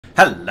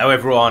Hello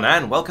everyone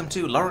and welcome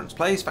to Laurence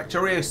Plays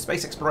Factorio,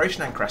 Space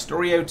Exploration and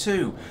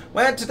Krastorio²,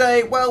 where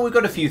today, well, we've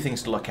got a few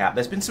things to look at.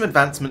 There's been some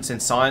advancements in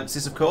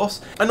sciences, of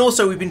course, and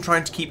also we've been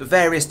trying to keep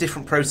various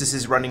different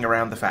processes running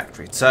around the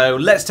factory. So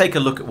let's take a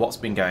look at what's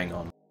been going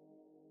on.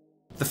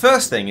 The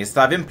first thing is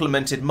that I've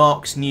implemented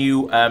Marc's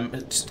new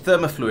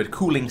thermofluid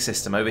cooling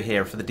system over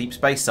here for the deep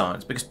space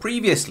science, because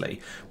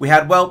previously we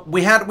had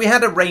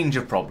a range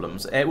of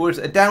problems. It was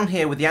down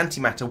here with the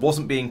antimatter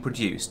wasn't being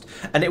produced,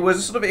 and it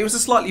was a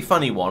slightly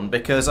funny one,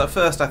 because at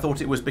first I thought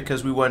it was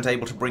because we weren't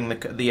able to bring the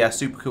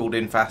supercooled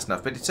in fast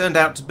enough, but it turned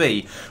out to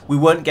be we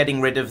weren't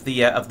getting rid of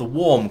the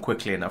warm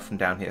quickly enough from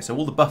down here, so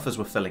all the buffers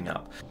were filling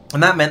up,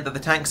 and that meant that the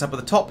tanks up at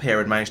the top here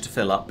had managed to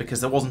fill up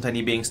because there wasn't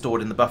any being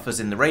stored in the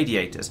buffers in the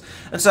radiators,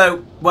 and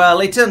so. Well,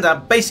 it turned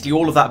out basically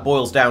all of that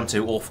boils down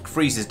to, or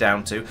freezes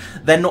down to,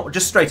 they're not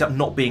just straight up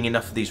not being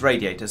enough for these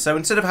radiators. So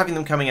instead of having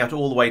them coming out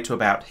all the way to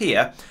about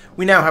here,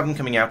 we now have them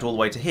coming out all the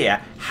way to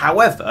here.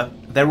 However,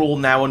 they're all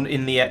now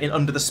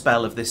under the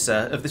spell of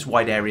this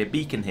wide area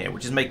beacon here,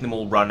 which is making them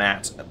all run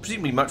at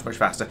presumably much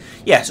faster.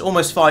 Yes,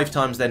 almost 5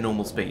 times their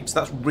normal speed.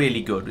 So that's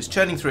really good. It's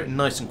churning through it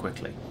nice and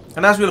quickly.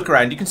 And as we look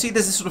around, you can see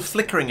there's this sort of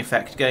flickering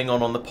effect going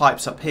on the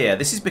pipes up here.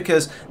 This is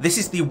because this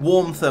is the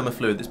warm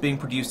thermofluid that's being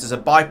produced as a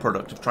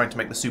byproduct of trying to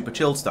make the super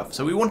chilled stuff.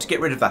 So we want to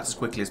get rid of that as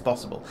quickly as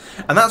possible.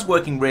 And that's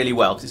working really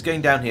well, because it's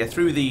going down here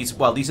through these,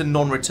 well, these are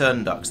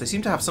non-return ducts. They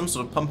seem to have some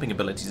sort of pumping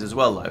abilities as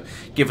well, though,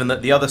 given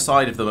that the other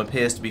side of them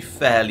appears to be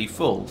fairly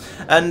full.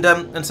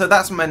 And so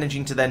that's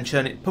managing to then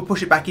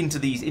push it back into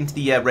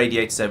the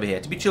radiators over here,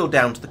 to be chilled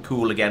down to the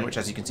cool again, which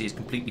as you can see is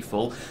completely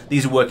full.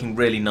 These are working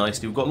really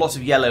nicely. We've got lots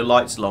of yellow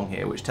lights along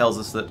here, which tells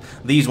us that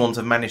these ones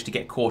have managed to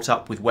get caught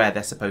up with where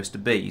they're supposed to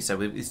be. So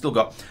we've still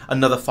got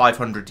another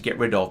 500 to get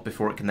rid of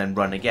before it can then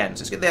run again.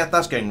 So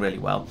that's going really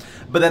well.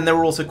 But then there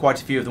are also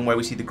quite a few of them where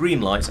we see the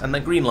green lights, and the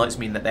green lights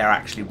mean that they're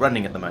actually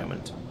running at the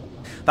moment.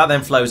 That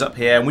then flows up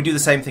here, and we do the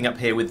same thing up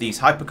here with these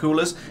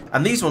hypercoolers,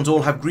 and these ones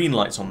all have green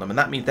lights on them, and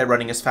that means they're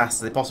running as fast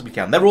as they possibly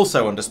can. They're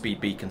also under speed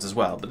beacons as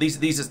well, but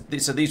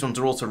these ones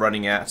are also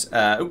running at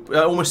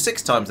almost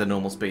 6 times their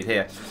normal speed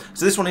here.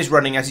 So this one is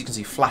running, as you can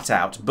see, flat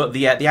out, but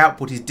the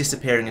output is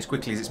disappearing as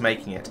quickly as it's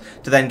making it,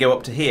 to then go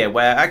up to here,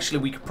 where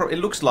actually it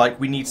looks like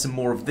we need some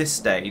more of this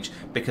stage,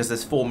 because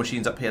there's 4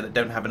 machines up here that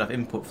don't have enough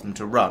input for them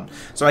to run.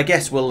 So I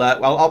guess we'll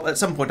at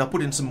some point I'll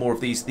put in some more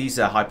of these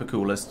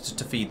hypercoolers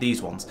to feed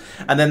these ones,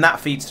 and then that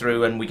feeds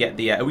through, and we get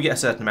a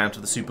certain amount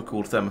of the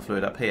supercooled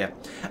thermofluid up here,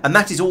 and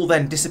that is all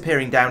then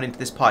disappearing down into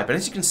this pipe. And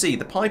as you can see,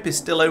 the pipe is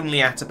still only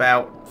at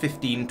about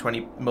 15,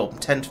 20, well,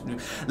 10,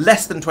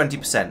 less than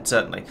 20%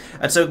 certainly,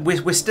 and so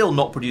we're still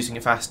not producing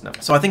it fast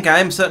enough. So I think I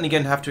am certainly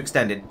going to have to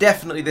extend it.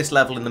 Definitely this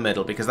level in the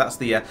middle, because that's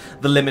the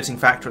limiting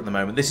factor at the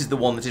moment. This is the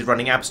one that is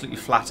running absolutely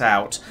flat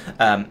out,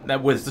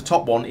 whereas the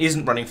top one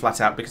isn't running flat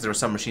out because there are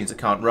some machines that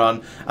can't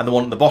run, and the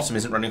one at the bottom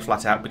isn't running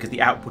flat out because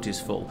the output is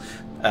full.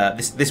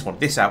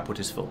 This output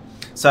is full.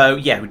 So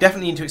yeah, we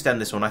definitely need to extend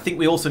this one. I think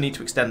we also need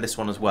to extend this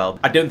one as well.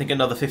 I don't think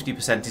another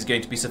 50% is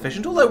going to be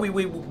sufficient, although we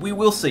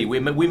will see. We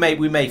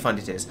may find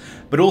it is.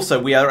 But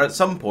also we are at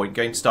some point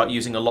going to start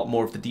using a lot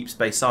more of the deep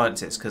space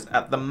sciences, because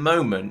at the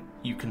moment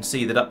you can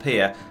see that up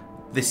here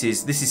this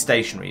is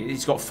stationary.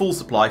 It's got full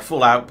supply,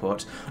 full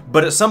output,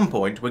 but at some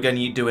point we're going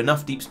to do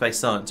enough deep space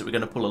science that we're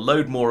going to pull a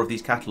load more of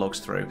these catalogues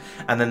through,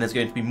 and then there's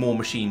going to be more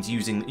machines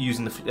using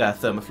the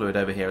thermofluid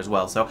over here as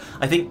well. So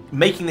I think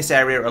making this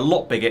area a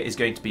lot bigger is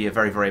going to be a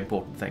very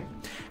important thing.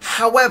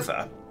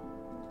 However,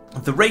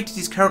 the rate it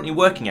is currently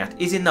working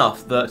at is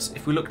enough that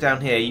if we look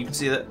down here, you can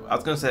see that I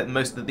was going to say that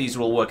most of these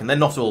are all working. They're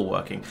not all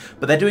working,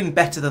 but they're doing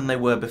better than they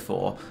were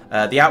before.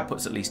 The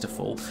outputs at least are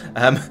full,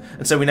 and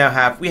so we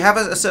have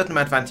a certain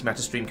amount of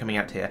antimatter stream coming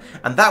out here,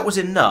 and that was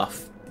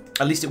enough.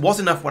 At least it was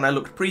enough when I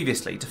looked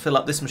previously to fill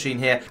up this machine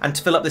here and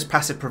to fill up this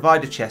passive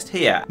provider chest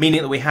here,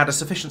 meaning that we had a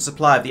sufficient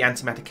supply of the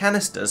antimatter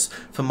canisters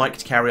for Mike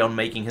to carry on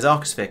making his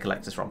Arcosphere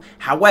collectors from.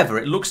 However,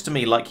 it looks to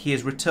me like he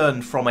has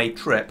returned from a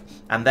trip,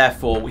 and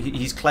therefore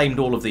he's claimed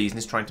all of these and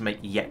is trying to make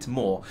yet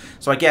more.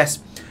 So I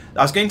guess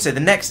I was going to say the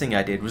next thing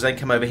I did was then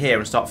come over here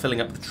and start filling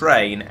up the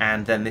train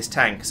and then this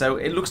tank. So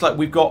it looks like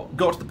we've got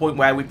to the point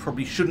where we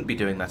probably shouldn't be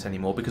doing that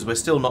anymore, because we're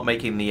still not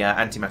making the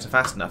antimatter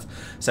fast enough.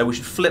 So we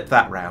should flip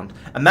that round,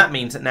 and that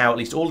means that now at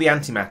least all the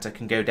antimatter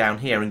can go down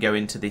here and go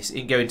into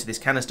this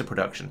canister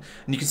production.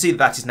 And you can see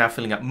that is now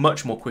filling up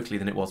much more quickly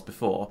than it was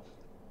before.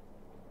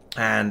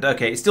 And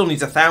okay, it still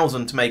needs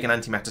 1,000 to make an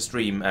antimatter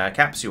stream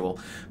capsule,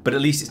 but at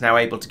least it's now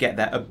able to get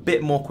there a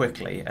bit more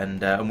quickly, and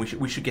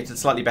we should get a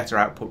slightly better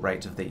output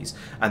rate of these,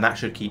 and that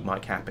should keep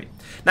Mike happy.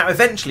 Now,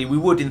 eventually, we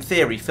would, in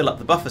theory, fill up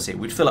the buffers here.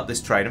 We'd fill up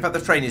this train. In fact, the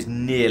train is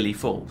nearly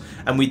full,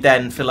 and we'd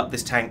then fill up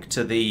this tank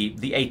to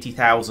the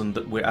 80,000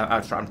 that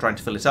I'm trying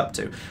to fill it up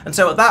to. And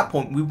so at that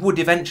point, we would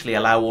eventually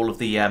allow all of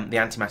the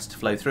antimatter to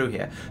flow through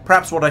here.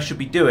 Perhaps what I should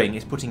be doing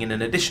is putting in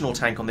an additional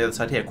tank on the other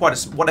side here,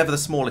 whatever the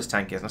smallest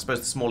tank is. And I suppose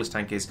the smallest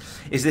tank is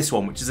this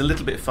one, which is a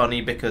little bit funny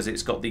because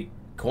it's got the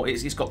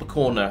it's got the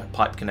corner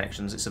pipe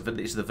connections. It's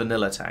the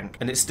vanilla tank,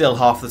 and it's still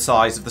half the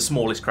size of the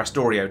smallest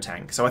Krastorio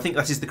tank. So I think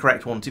that is the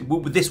correct one to.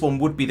 This one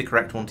would be the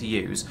correct one to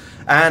use.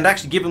 And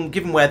actually,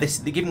 given where this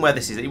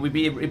is, it'd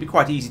be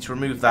quite easy to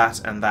remove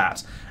that, and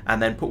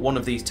then put one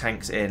of these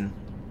tanks in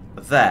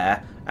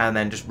there, and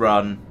then just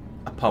run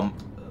a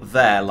pump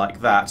there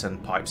like that,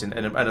 and pipes in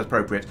and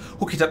appropriate.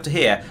 Hook it up to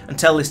here and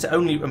tell this to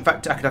only. In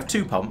fact, I could have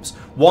two pumps.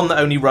 One that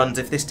only runs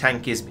if this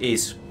tank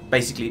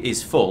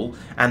is full,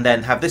 and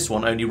then have this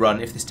one only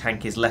run if this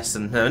tank is less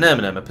than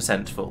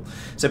 % full.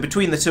 So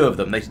between the two of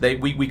them,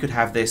 we could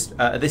have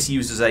this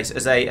used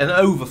as an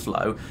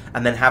overflow,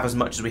 and then have as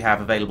much as we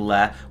have available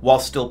there, while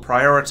still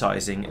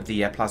prioritising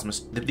the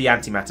the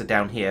antimatter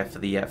down here for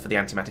the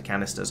antimatter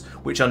canisters,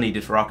 which are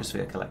needed for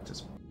Arcosphere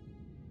collectors.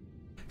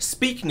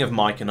 Speaking of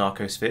Mike and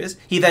Arcospheres,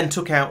 he then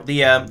took out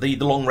the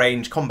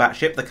long-range combat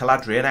ship, the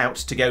Caladrian, out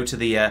to go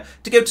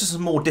to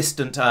some more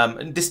distant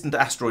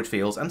asteroid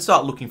fields and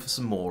start looking for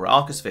some more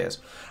Arcospheres.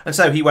 And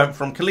so he went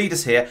from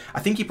Calidus here.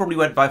 I think he probably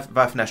went via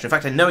Fenestra. In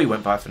fact, I know he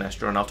went via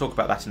Fenestra, and I'll talk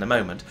about that in a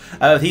moment.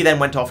 He then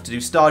went off to do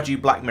Stardew,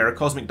 Black Mirror,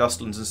 Cosmic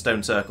Dustlands, and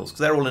Stone Circles, because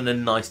they're all in a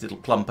nice little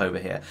clump over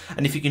here.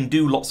 And if you can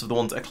do lots of the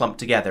ones that are clumped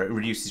together, it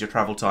reduces your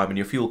travel time and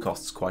your fuel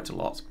costs quite a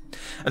lot.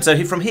 And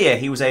so from here,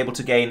 he was able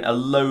to gain a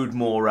load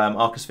more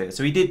Arcospheres.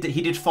 So he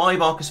did 5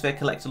 Arcosphere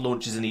collector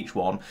launches in each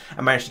one,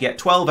 and managed to get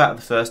 12 out of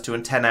the first 2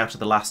 and 10 out of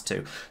the last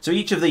 2. So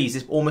each of these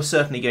is almost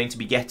certainly going to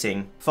be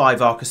getting 5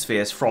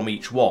 Arcospheres from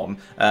each one.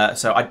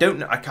 So I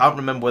can't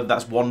remember whether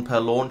that's 1 per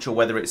launch, or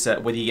whether it's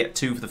whether you get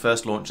 2 for the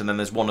first launch and then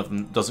there's one of them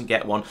that doesn't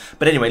get 1.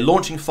 But anyway,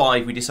 launching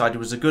 5 we decided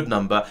was a good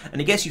number, and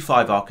it gets you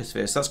 5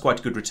 Arcospheres, so that's quite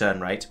a good return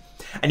rate.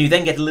 And you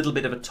then get a little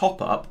bit of a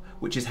top up,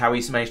 which is how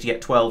he's managed to get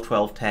 12,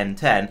 12, 10,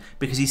 10,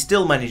 because he's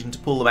still managing to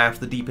pull them out of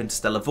the deep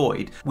interstellar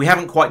void. We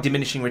haven't quite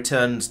diminishing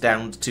returns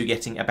down to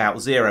getting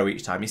about 0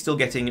 each time. He's still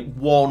getting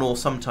 1 or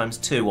sometimes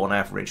 2 on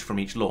average from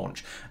each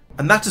launch.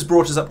 And that has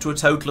brought us up to a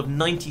total of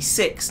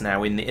 96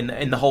 now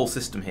in the whole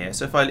system here.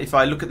 So if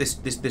I look at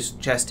this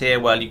chest here,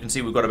 well, you can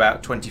see we've got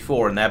about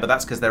 24 in there, but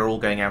that's because they're all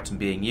going out and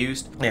being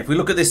used. Yeah, if we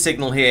look at this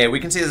signal here,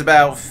 we can see there's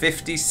about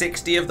 50,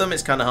 60 of them.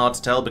 It's kind of hard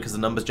to tell because the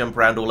numbers jump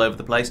around all over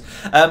the place.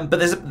 But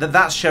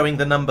that's showing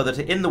the number that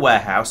are in the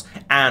warehouse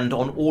and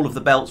on all of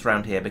the belts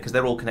around here, because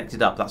they're all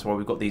connected up. That's why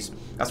we've got these.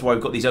 That's why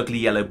we've got these ugly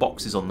yellow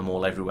boxes on them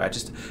all everywhere.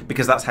 Just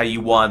because that's how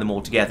you wire them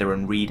all together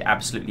and read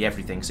absolutely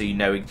everything. So you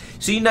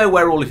know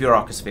where all of your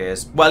Arcospheres.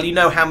 Well, you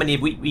know how many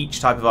of each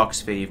type of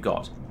Arcosphere you've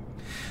got.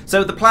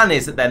 So the plan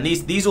is that then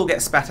these all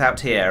get spat out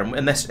here,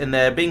 and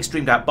they're being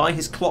streamed out by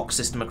his clock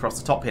system across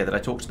the top here that I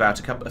talked about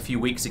a few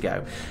weeks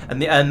ago,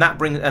 and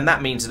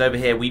that means that over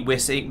here we're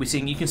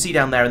seeing you can see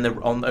down there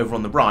over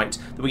on the right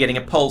that we're getting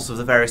a pulse of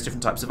the various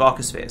different types of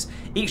Arcospheres.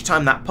 Each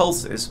time that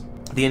pulses,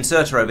 the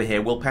inserter over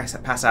here will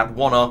pass out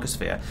 1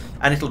 Arcosphere,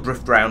 and it'll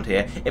drift around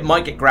here. It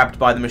might get grabbed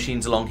by the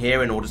machines along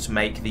here in order to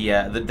make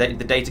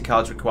the data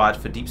cards required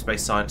for Deep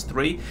Space Science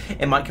 3.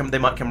 They might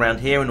come around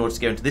here in order to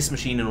go into this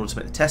machine in order to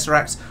make the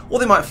Tesseracts, or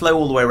they might flow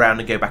all the way around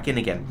and go back in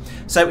again.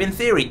 So in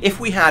theory, if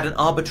we had an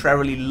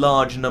arbitrarily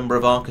large number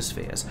of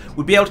Arcospheres,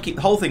 we'd be able to keep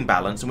the whole thing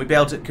balanced, and we'd be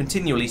able to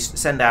continually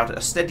send out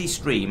a steady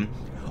stream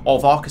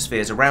of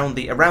Arcospheres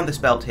around this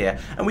belt here,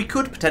 and we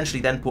could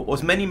potentially then put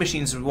as many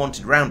machines as we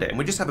wanted around it, and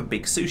we just have a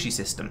big sushi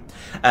system,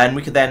 and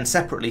we could then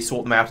separately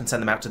sort them out and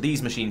send them out to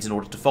these machines in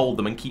order to fold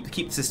them and keep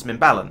the system in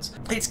balance.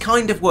 It's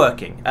kind of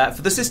working.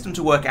 For the system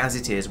to work as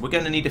it is, we're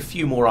going to need a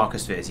few more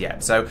Arcospheres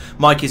yet, so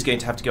Mike is going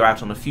to have to go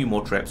out on a few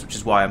more trips, which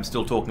is why I'm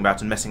still talking about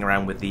and messing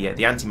around with the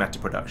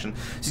antimatter production.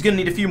 So he's going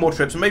to need a few more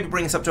trips, and maybe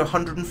bring us up to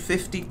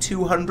 150,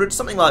 200,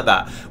 something like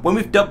that. When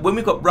we've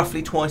got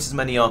roughly twice as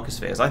many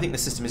Arcospheres, I think the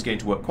system is going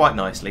to work quite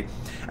nicely.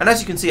 And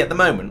as you can see at the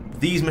moment,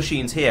 these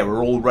machines here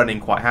are all running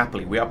quite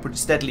happily. We are pretty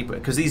steadily,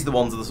 because these are the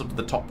ones that are sort of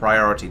the top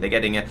priority. They're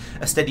getting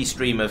a steady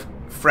stream of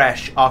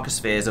fresh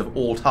Arcospheres of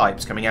all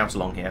types coming out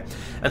along here,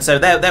 and so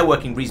they're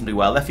working reasonably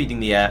well. They're feeding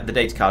the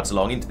data cards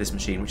along into this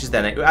machine, which is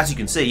then, as you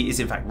can see,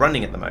 is in fact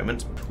running at the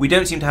moment. We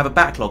don't seem to have a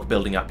backlog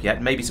building up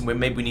yet. Maybe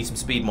we need some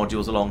speed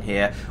modules along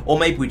here, or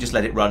maybe we just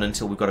let it run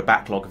until we've got a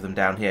backlog of them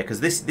down here,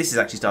 because this is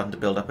actually starting to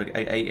build up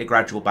a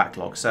gradual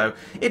backlog. So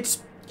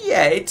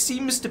yeah, it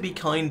seems to be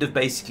kind of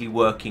basically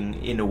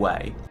working in a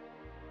way.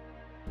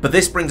 But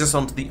this brings us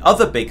on to the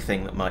other big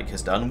thing that Mike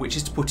has done, which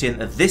is to put in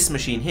this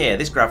machine here,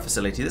 this grav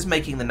facility that's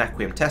making the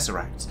Naquium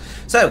Tesseracts.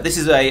 So this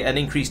is an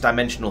increased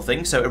dimensional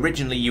thing. So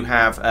originally you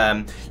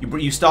have,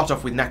 you start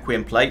off with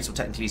Naquium plates, or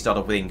technically you start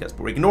off with ingots,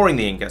 but we're ignoring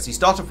the ingots. You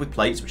start off with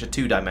plates, which are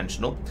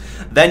 2-dimensional.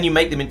 Then you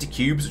make them into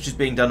cubes, which is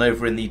being done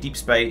over in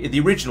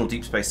the original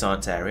Deep Space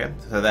Science area.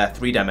 So they're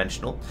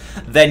 3-dimensional.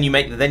 Then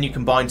you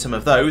combine some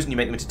of those and you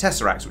make them into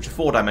Tesseracts, which are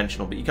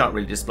 4-dimensional, but you can't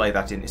really display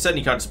that in,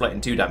 certainly you can't display it in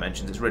 2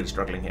 dimensions. It's really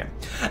struggling here.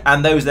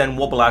 And those those then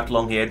wobble out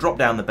along here, drop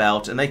down the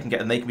belt, and they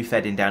can be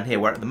fed in down here,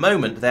 where at the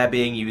moment they're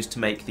being used to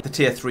make the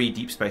Tier 3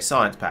 Deep Space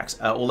Science packs,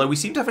 although we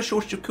seem to have a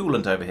shortage of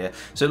coolant over here,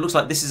 so it looks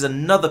like this is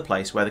another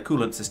place where the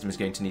coolant system is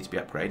going to need to be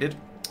upgraded.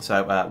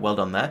 So well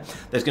done there.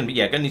 There's going to be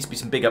going to need to be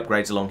some big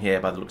upgrades along here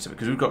by the looks of it,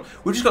 because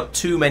we've just got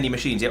too many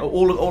machines. Yeah,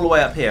 all the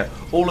way up here.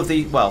 All of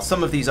the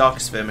some of these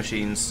Arcosphere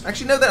machines.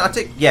 Actually, no.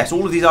 Then yes,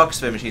 all of these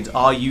Arcosphere machines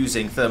are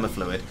using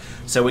thermofluid.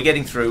 So we're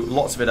getting through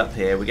lots of it up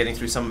here. We're getting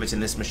through some of it in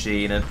this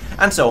machine,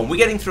 and so on. We're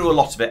getting through a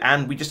lot of it,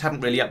 and we just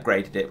haven't really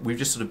upgraded it. We've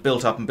just sort of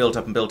built up and built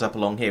up and built up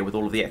along here with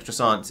all of the extra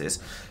sciences.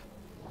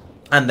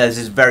 And there's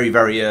this very,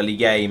 very early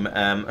game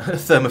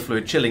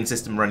thermofluid chilling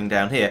system running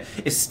down here.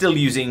 It's still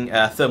using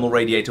thermal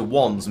radiator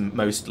 1s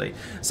mostly.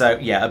 So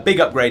yeah, a big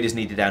upgrade is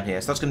needed down here.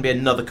 So that's going to be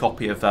another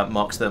copy of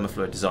Marc's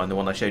thermofluid design, the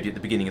one I showed you at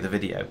the beginning of the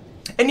video.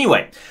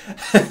 Anyway,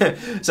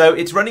 so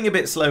it's running a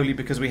bit slowly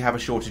because we have a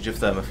shortage of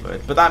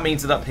thermofluid. But that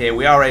means that up here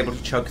we are able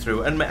to chug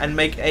through and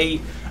make a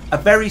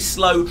very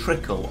slow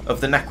trickle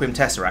of the Naquim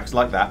Tesseracts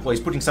like that. Well,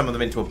 he's putting some of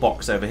them into a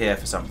box over here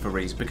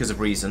because of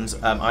reasons.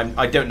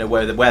 I don't know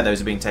where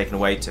those are being taken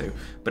away to,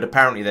 but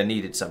apparently they're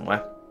needed somewhere.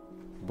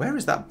 Where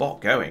is that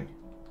bot going?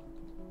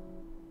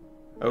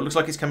 Oh, it looks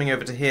like it's coming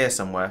over to here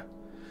somewhere.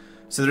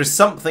 So there is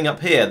something up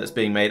here that's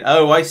being made.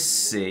 Oh, I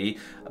see.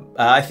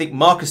 I think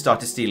Marc has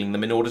started stealing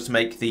them in order to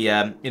make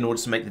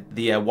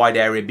the wide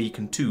area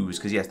beacon 2s.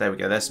 Because yes, there we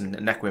go. There's some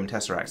Naquim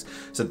Tesseracts.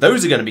 So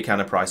those are going to be kind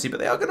of pricey,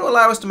 but they are going to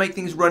allow us to make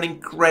things run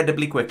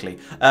incredibly quickly.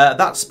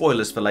 That's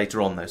spoilers for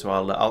later on, though. So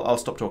I'll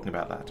stop talking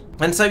about that.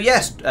 And so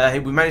yes,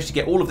 we managed to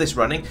get all of this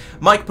running.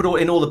 Mike put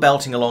in all the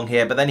belting along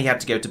here, but then he had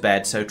to go to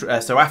bed. So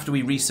after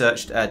we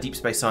researched Deep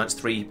Space Science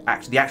 3,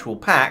 the actual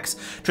packs,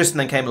 Tristan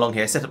then came along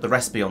here, set up the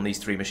recipe on these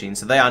 3 machines.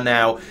 So they are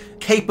now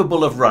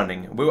capable of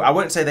running. I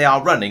won't say they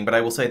are running, but I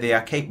will say they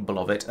are capable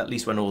of it, at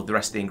least when all of the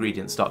rest of the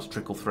ingredients start to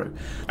trickle through.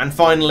 And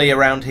finally,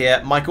 around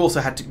here, Mike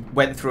also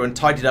went through and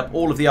tidied up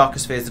all of the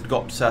Arcospheres that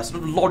got sort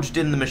of lodged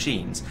in the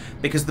machines,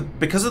 because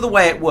of the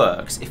way it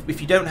works. If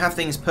you don't have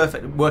things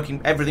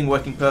everything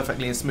working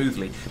perfectly and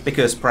smoothly,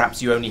 because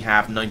perhaps you only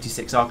have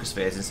 96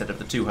 Arcospheres instead of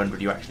the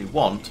 200 you actually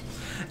want,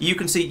 you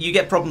can see you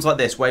get problems like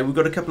this, where we've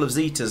got a couple of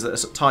Zetas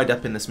that are tied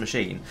up in this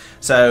machine.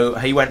 So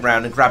he went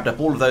round and grabbed up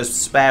all of those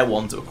spare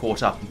ones that were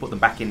caught up and put them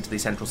back into the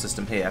central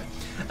system here,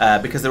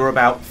 because there were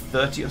about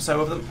 30 or so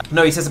of them.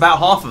 No, he says about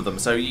half of them.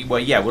 So well,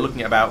 yeah, we're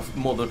looking at about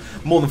more than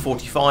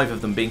 45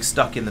 of them being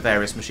stuck in the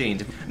various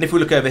machines. And if we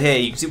look over here,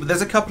 you can see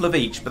there's a couple of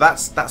each, but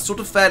that's sort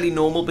of fairly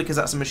normal, because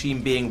that's a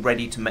machine being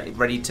ready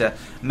to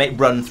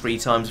run 3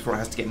 times before it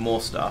has to get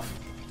more stuff.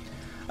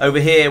 Over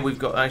here, we've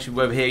got 2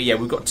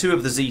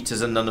 of the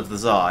Zetas and none of the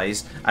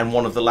Xis, and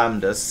 1 of the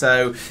Lambdas,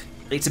 so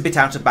it's a bit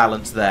out of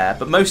balance there,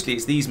 but mostly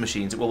it's these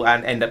machines that will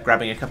end up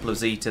grabbing a couple of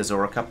Zetas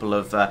or a couple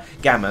of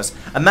Gammas,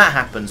 and that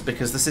happens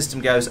because the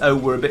system goes, oh,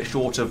 we're a bit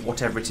short of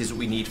whatever it is that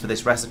we need for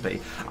this recipe.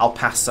 I'll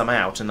pass some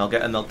out, and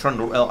they'll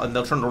trundle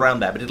around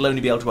there, but it'll only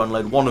be able to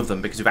unload 1 of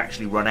them because we've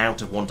actually run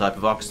out of one type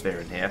of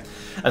Arcosphere in here,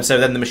 and so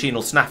then the machine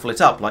will snaffle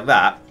it up like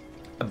that.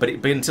 But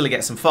until it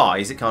gets some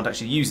Phis, it can't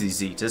actually use these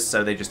Zetas,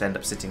 so they just end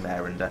up sitting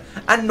there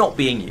and not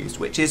being used,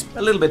 which is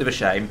a little bit of a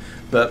shame,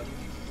 but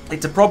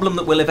it's a problem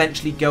that will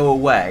eventually go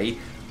away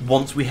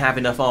once we have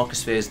enough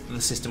Arcospheres that the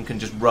system can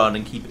just run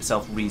and keep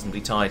itself reasonably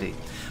tidy.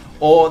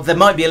 Or there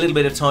might be a little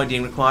bit of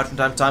tidying required from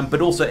time to time, but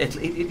also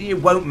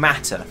it won't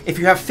matter. If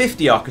you have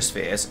 50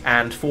 Arcospheres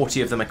and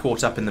 40 of them are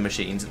caught up in the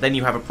machines, then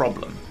you have a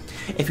problem.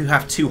 If you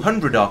have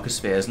 200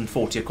 Arcospheres and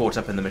 40 are caught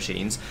up in the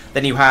machines,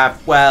 then you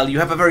have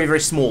a very, very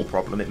small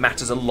problem. It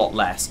matters a lot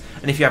less.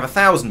 And if you have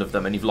 1,000 of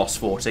them and you've lost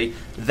 40,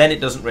 then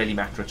it doesn't really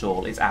matter at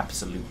all. It's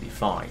absolutely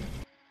fine.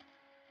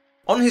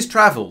 On his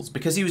travels,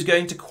 because he was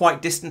going to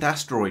quite distant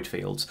asteroid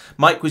fields,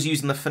 Mike was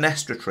using the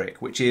Fenestra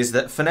trick, which is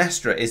that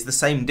Fenestra is the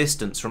same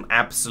distance from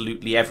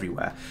absolutely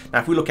everywhere. Now,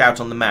 if we look out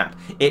on the map,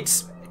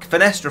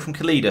 Fenestra from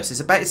Kalidas is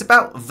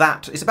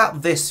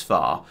about this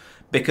far,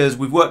 because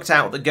we've worked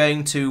out that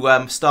going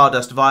to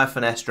Stardust via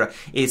Fenestra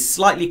is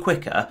slightly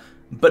quicker,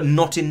 but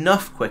not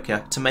enough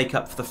quicker to make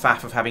up for the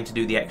faff of having to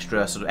do the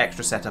extra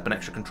setup and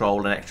extra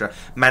control and extra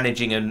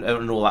managing and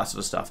all that sort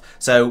of stuff.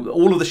 So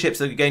all of the ships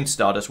that are going to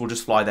Stardust will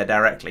just fly there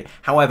directly.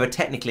 However,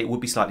 technically it would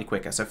be slightly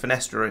quicker. So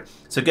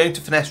going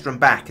to Fenestra and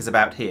back is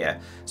about here.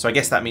 So I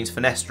guess that means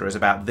Fenestra is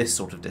about this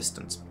sort of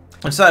distance.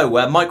 And so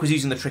Mike was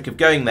using the trick of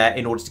going there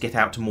in order to get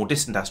out to more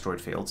distant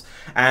asteroid fields,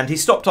 and he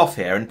stopped off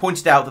here and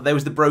pointed out that there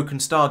was the broken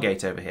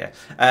Stargate over here,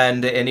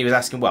 and he was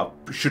asking, well,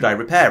 should I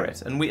repair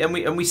it? And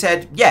we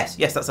said yes,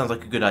 that sounds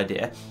like a good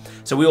idea.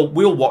 So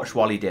we'll watch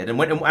while he did,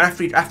 and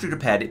after he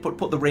repaired it,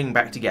 put the ring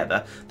back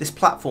together, this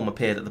platform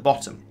appeared at the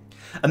bottom.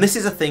 And this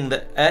is a thing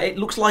that it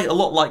looks like a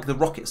lot like the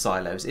rocket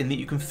silos, in that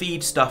you can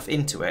feed stuff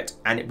into it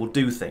and it will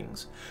do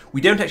things.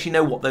 We don't actually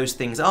know what those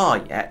things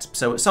are yet,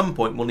 so at some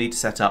point we'll need to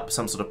set up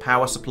some sort of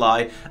power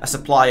supply, a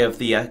supply of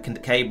the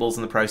cables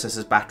and the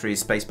processors,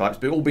 batteries, space pipes,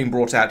 but all being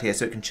brought out here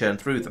so it can churn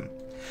through them.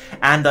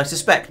 And I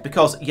suspect,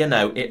 because,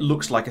 it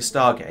looks like a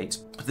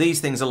Stargate,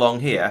 these things along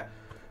here,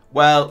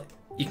 well,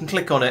 you can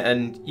click on it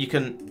and you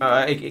can,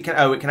 it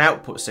can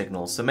output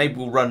signals. So maybe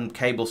we'll run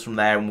cables from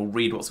there and we'll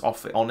read what's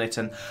on it.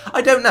 And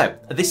I don't know.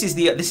 This is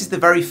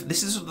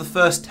sort of the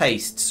first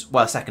tastes.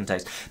 Well, second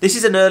taste. This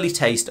is an early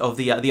taste of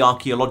the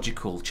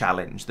archaeological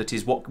challenge. That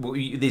is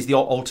is the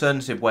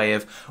alternative way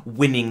of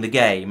winning the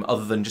game,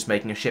 other than just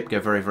making a ship go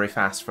very, very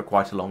fast for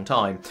quite a long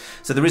time.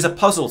 So there is a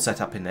puzzle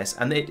set up in this,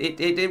 and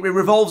it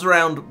revolves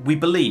around, we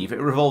believe, it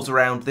revolves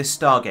around this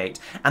Stargate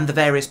and the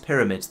various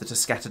pyramids that are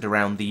scattered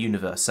around the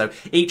universe. So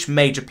each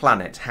major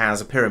planet has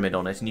a pyramid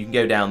on it, and you can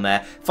go down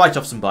there, fight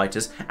off some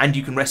biters, and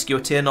you can rescue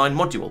a tier 9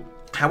 module.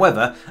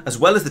 However, as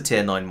well as the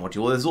tier 9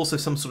 module, there's also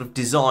some sort of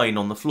design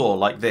on the floor,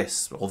 like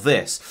this, or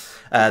this,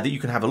 that you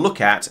can have a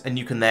look at, and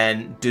you can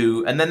then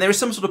do, and then there is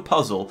some sort of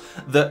puzzle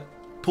that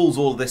pulls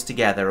all of this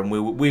together, and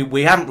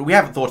we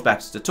haven't thought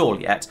about it at all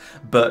yet,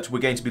 but we're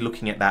going to be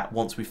looking at that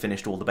once we've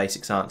finished all the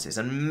basic sciences,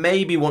 and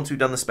maybe once we've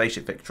done the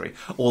spaceship victory,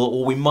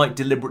 or we might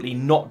deliberately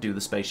not do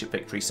the spaceship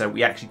victory, so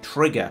we actually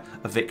trigger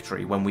a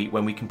victory when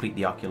we complete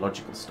the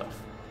archaeological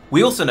stuff.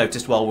 We also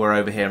noticed while we're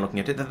over here and looking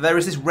at it that there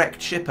is this wrecked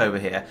ship over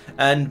here,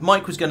 and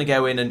Mike was going to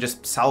go in and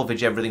just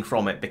salvage everything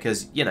from it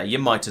because, you know, you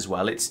might as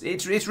well.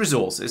 It's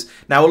resources.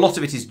 Now, a lot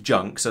of it is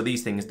junk, so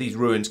these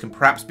ruins can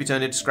perhaps be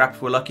turned into scrap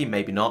if we're lucky,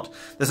 maybe not.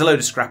 There's a load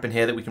of scrap in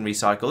here that we can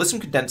recycle. There's some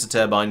condenser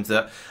turbines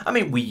that, I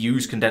mean, we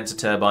use condenser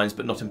turbines,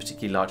 but not in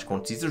particularly large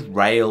quantities. There's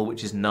rail,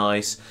 which is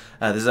nice.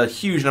 There's a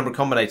huge number of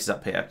combinators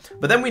up here.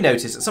 But then we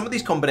noticed that some of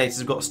these combinators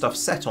have got stuff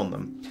set on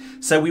them.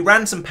 So we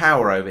ran some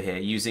power over here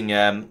using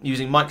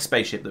Mike's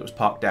spaceship that was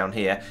parked down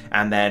here,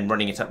 and then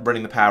running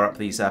the power up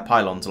these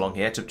pylons along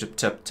here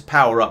to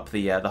power up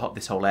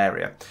this whole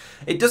area.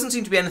 It doesn't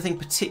seem to be anything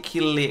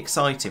particularly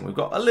exciting. We've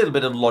got a little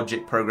bit of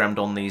logic programmed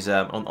on these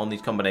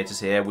combinators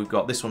here. We've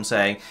got this one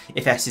saying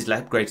if S is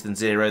greater than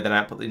 0, then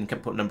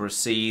input number of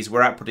C's.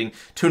 We're outputting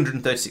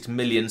 236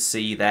 million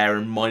C there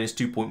and minus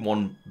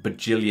 2.1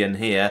 bajillion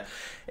here.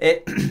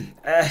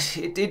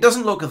 It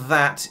doesn't look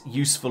that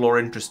useful or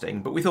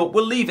interesting, but we thought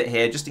we'll leave it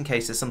here just in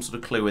case there's some sort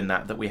of clue in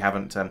that we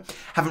haven't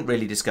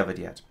really discovered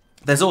yet.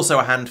 There's also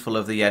a handful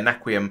of the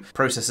Naquium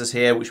processors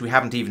here, which we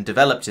haven't even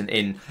developed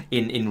in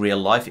real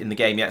life in the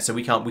game yet, so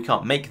we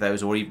can't make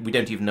those, or we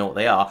don't even know what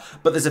they are.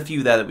 But there's a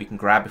few there that we can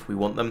grab if we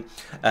want them.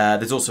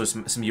 There's also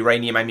some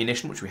uranium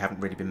ammunition, which we haven't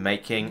really been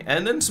making,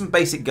 and then some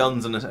basic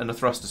guns and a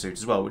thruster suit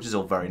as well, which is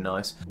all very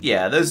nice.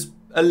 Yeah, there's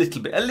a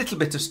little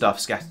bit of stuff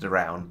scattered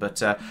around,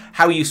 but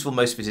how useful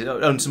most of it is. Oh,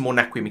 and some more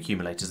Naquium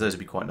accumulators; those would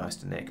be quite nice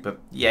to nick. But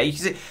yeah, you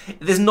can see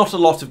there's not a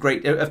lot of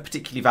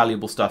particularly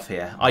valuable stuff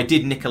here. I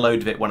did nick a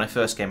load of it when I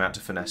first came out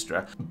to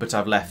Fenestra, but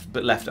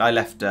I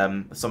left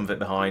some of it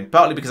behind,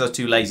 partly because I was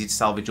too lazy to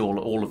salvage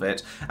all of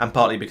it, and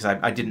partly because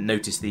I didn't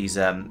notice these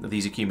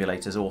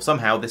accumulators or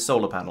somehow this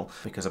solar panel,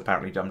 because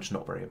apparently I'm just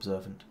not very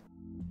observant.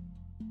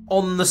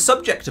 On the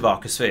subject of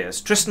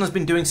arcospheres, Tristan has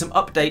been doing some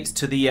updates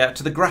to the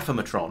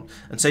graphometron,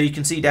 and so you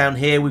can see down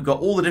here we've got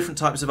all the different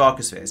types of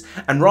arcospheres,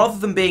 and rather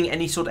than being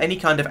any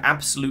kind of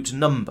absolute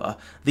number,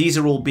 these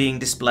are all being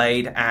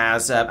displayed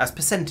as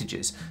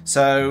percentages.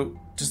 So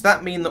does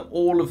that mean that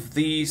all of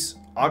these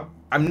are?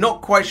 I'm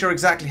not quite sure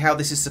exactly how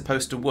this is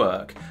supposed to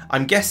work.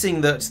 I'm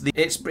guessing that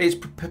it's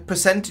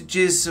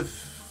percentages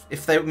of.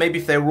 If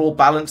they were all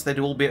balanced, they'd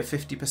all be at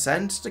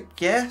 50%, I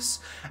guess.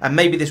 And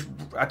maybe this,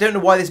 I don't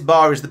know why this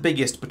bar is the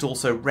biggest, but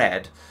also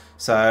red.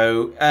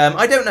 So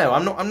I don't know.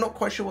 I'm not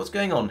quite sure what's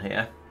going on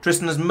here.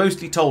 Tristan has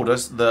mostly told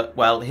us that,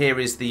 well,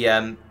 here is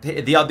their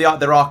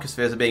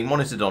arcospheres are being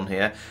monitored on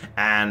here,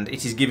 and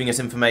it is giving us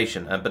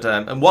information.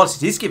 And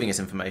whilst it is giving us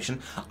information,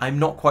 I'm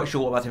not quite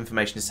sure what that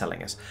information is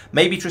telling us.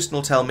 Maybe Tristan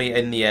will tell me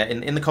in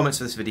the comments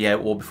for this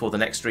video or before the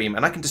next stream,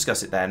 and I can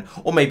discuss it then,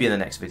 or maybe in the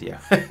next video.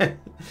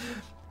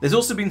 There's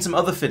also been some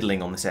other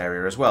fiddling on this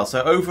area as well.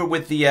 So over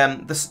with the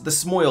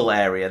Smoil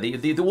area,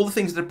 all the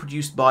things that are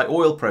produced by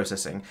oil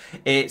processing,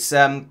 it's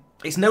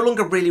no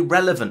longer really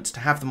relevant to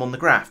have them on the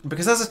graph,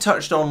 because as I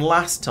touched on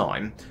last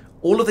time,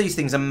 all of these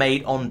things are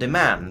made on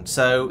demand.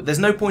 So there's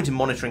no point in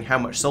monitoring how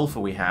much sulfur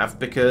we have,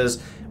 because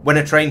when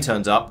a train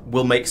turns up,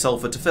 we'll make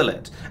sulfur to fill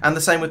it. And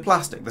the same with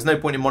plastic. There's no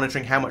point in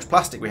monitoring how much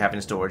plastic we have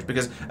in storage,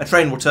 because a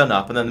train will turn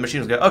up and then the machine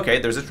will go, okay,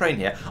 there's a train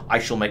here, I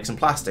shall make some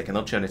plastic, and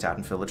they'll churn it out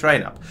and fill the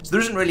train up. So there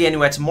isn't really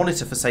anywhere to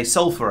monitor for, say,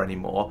 sulfur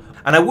anymore.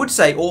 And I would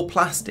say all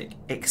plastic,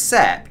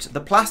 except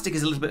the plastic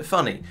is a little bit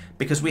funny,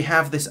 because we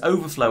have this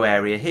overflow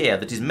area here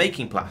that is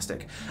making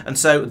plastic. And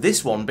so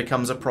this one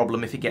becomes a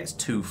problem if it gets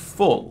too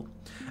full.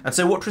 And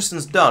so what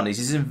Tristan's done is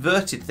he's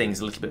inverted things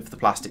a little bit for the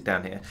plastic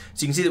down here.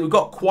 So you can see that we've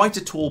got quite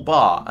a tall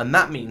bar, and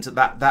that means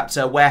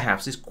that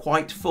warehouse is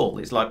quite full.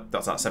 It's like,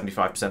 that's like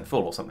 75%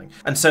 full or something.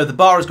 And so the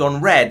bar has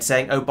gone red,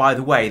 saying, oh, by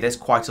the way, there's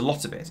quite a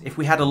lot of it. If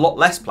we had a lot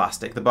less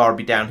plastic, the bar would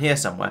be down here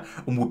somewhere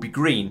and would be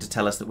green to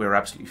tell us that we're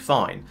absolutely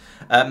fine.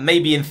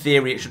 Maybe in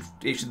theory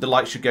the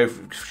light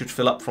should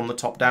fill up from the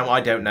top down.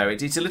 I don't know.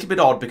 It's a little bit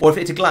odd, because, or if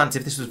at a glance,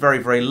 if this was very,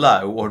 very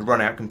low or had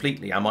run out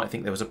completely, I might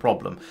think there was a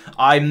problem.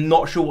 I'm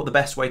not sure what the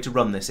best way to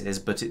run this this is,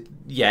 but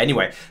yeah,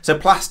 anyway. So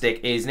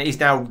plastic is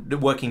now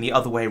working the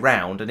other way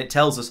round, and it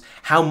tells us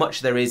how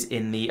much there is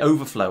in the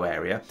overflow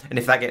area, and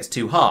if that gets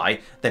too high,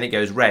 then it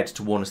goes red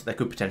to warn us that there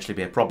could potentially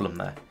be a problem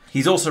there.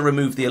 He's also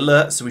removed the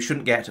alert, so we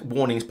shouldn't get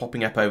warnings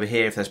popping up over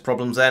here if there's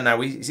problems there. Now,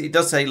 it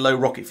does say low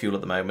rocket fuel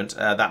at the moment.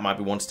 That might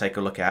be one to take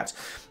a look at.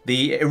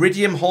 The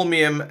iridium,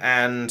 holmium,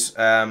 and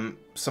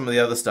some of the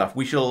other stuff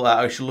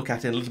I shall look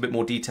at in a little bit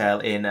more detail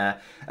in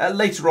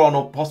later on,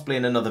 or possibly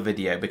in another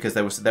video, because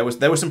there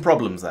were some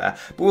problems there.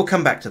 But we'll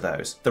come back to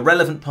those. The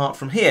relevant part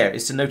from here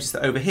is to notice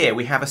that over here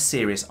we have a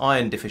serious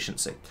iron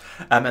deficiency,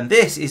 and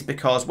this is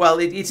because, well,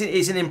 it's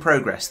an in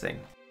progress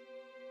thing.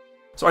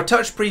 So I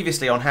touched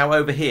previously on how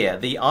over here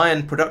the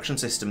iron production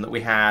system that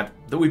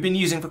we've been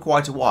using for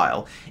quite a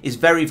while is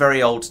very,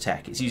 very old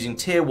tech. It's using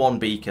tier 1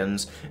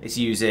 beacons, it's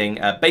using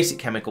basic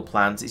chemical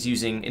plants, it's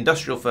using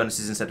industrial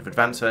furnaces instead of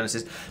advanced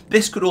furnaces.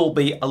 This could all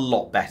be a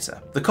lot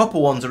better. The copper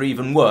ones are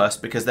even worse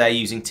because they're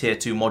using tier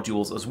 2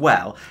 modules as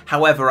well.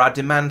 However, our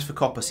demand for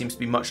copper seems to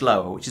be much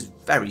lower, which is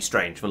very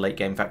strange for late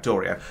game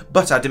Factorio.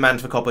 But our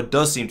demand for copper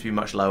does seem to be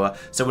much lower,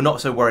 so we're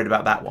not so worried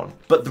about that one.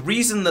 But the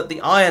reason that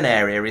the iron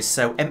area is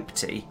so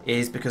empty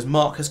is because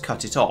Marc has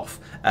cut it off,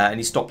 and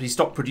he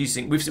stopped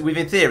producing. We've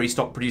in theory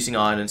stopped producing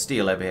iron and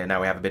steel over here.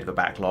 Now we have a bit of a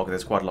backlog.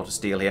 There's quite a lot of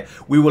steel here.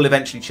 We will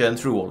eventually churn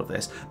through all of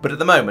this, but at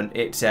the moment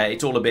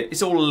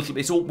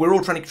we're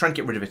all trying to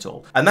get rid of it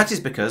all, and that is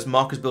because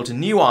Marc has built a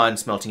new iron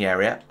smelting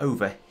area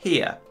over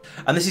here.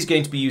 And this is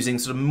going to be using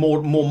sort of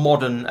more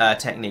modern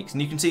techniques.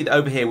 And you can see that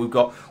over here we've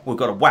got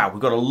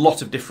a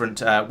lot of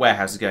different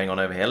warehouses going on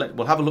over here.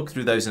 We'll have a look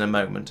through those in a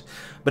moment.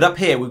 But up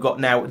here we've got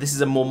now, this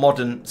is a more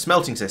modern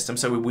smelting system.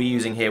 So we're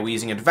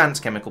using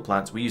advanced chemical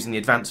plants. We're using the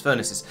advanced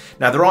furnaces.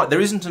 Now there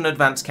isn't an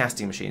advanced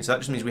casting machine, so that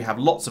just means we have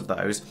lots of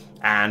those,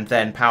 and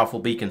then powerful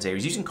beacons here.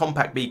 He's using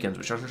compact beacons,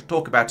 which I shall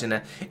talk about in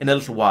a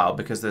little while,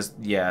 because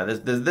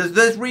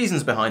there's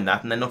reasons behind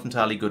that, and they're not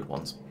entirely good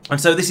ones. And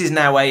so this is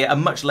now a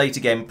much later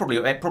game,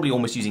 probably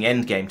almost using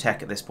end game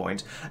tech at this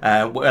point,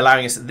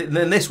 allowing us.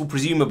 Then this will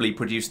presumably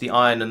produce the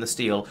iron and the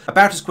steel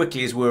about as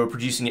quickly as we were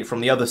producing it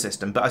from the other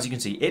system. But as you can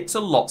see, it's a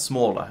lot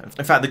smaller.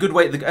 In fact,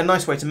 a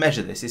nice way to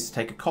measure this is to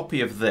take a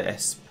copy of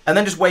this and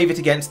then just wave it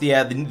against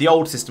the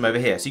old system over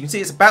here. So you can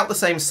see it's about the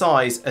same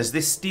size as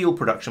this steel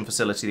production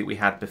facility that we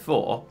had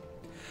before,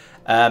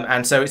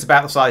 and so it's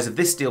about the size of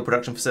this steel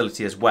production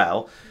facility as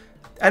well.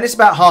 And it's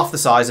about half the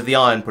size of the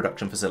iron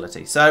production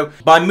facility. So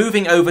by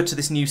moving over to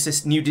this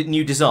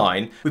new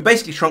design, we've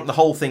basically shrunk the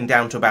whole thing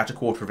down to about a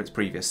quarter of its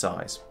previous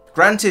size.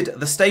 Granted,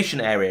 the station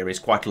area is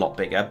quite a lot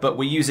bigger, but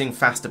we're using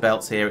faster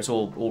belts here. It's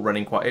all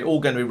going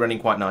to be running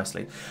quite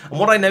nicely. And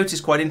what I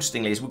noticed quite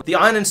interestingly is the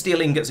iron and steel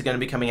ingots are going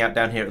to be coming out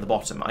down here at the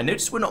bottom. I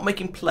noticed we're not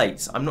making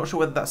plates. I'm not sure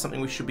whether that's something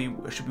we should be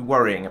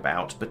worrying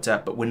about,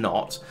 but we're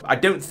not. I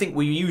don't think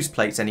we use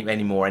plates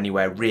anymore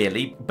anywhere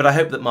really, but I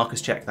hope that Marc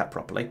has checked that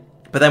properly.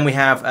 But then we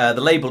have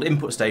the labelled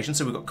input station,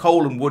 so we've got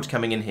coal and wood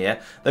coming in here.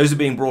 Those are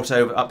being brought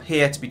over up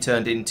here to be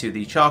turned into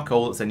the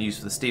charcoal that's then used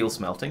for the steel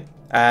smelting.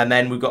 And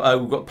then we've got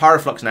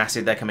pyroflux and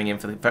acid, they're coming in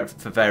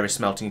for various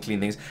smelting and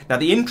clean things. Now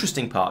the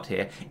interesting part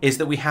here is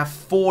that we have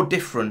 4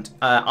 different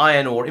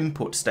iron ore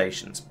input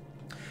stations.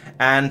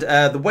 And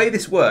the way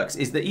this works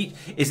is that it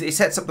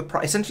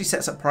essentially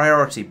sets up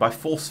priority by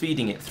force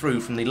feeding it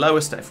through from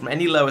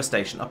any lower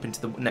station up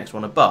into the next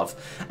one above,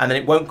 and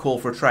then it won't call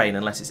for a train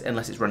unless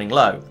it's running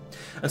low.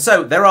 And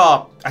so there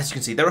are, as you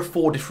can see, there are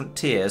 4 different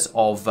tiers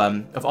of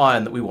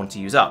iron that we want to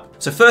use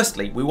up. So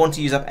firstly, we want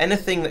to use up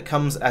anything that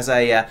comes as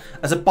a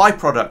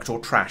byproduct or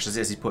trash, as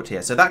is put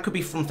here. So that could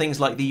be from things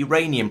like the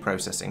uranium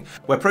processing,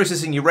 where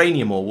processing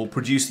uranium ore will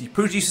produce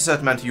a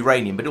certain amount of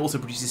uranium, but it also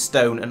produces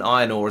stone and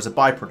iron ore as a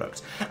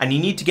byproduct. And you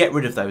need to get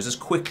rid of those as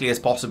quickly as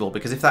possible,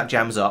 because if that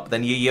jams up,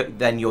 then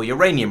your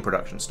uranium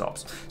production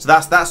stops. So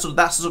that's sort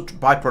of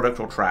byproduct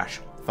or trash.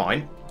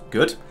 Fine,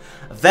 good.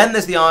 Then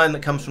there's the iron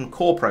that comes from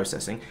core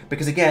processing,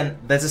 because again,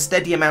 there's a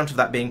steady amount of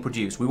that being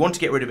produced. We want to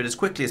get rid of it as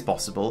quickly as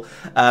possible.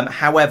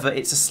 However,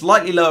 it's a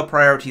slightly lower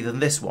priority than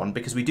this one,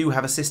 because we do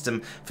have a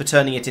system for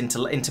turning it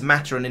into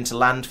matter and into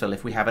landfill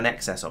if we have an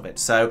excess of it.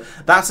 So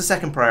that's the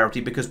second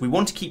priority, because we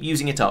want to keep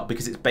using it up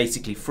because it's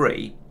basically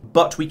free.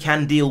 But we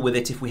can deal with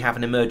it if we have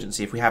an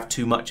emergency. If we have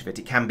too much of it,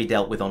 it can be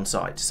dealt with on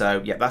site. So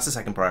yeah, that's the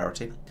second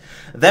priority.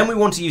 Then we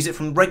want to use it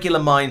from regular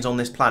mines on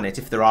this planet,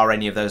 if there are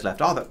any of those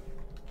left.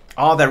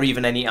 Are there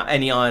even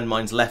any iron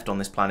mines left on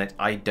this planet?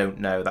 I don't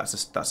know. That's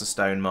a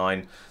stone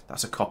mine.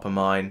 That's a copper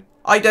mine.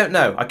 I don't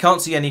know. I can't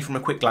see any from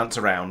a quick glance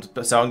around,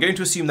 but so I'm going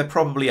to assume there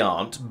probably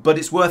aren't, but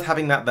it's worth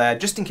having that there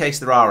just in case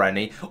there are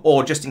any,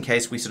 or just in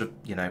case we sort of,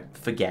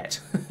 forget.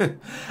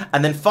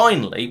 And then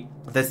finally,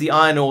 there's the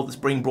iron ore that's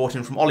being brought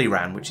in from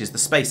Oliran, which is the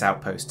space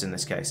outpost in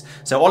this case.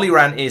 So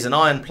Oliran is an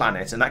iron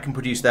planet, and that can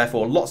produce,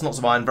 therefore, lots and lots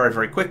of iron very,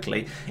 very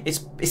quickly.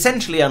 It's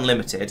essentially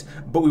unlimited,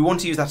 but we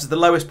want to use that as the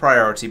lowest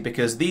priority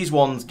because these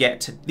ones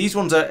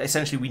are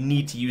essentially, we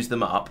need to use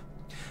them up.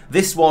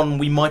 This one,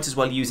 we might as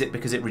well use it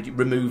because it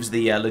removes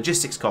the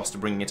logistics cost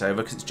of bringing it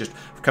over, because it's just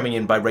coming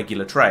in by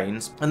regular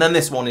trains. And then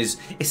this one is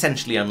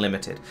essentially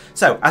unlimited.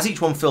 So as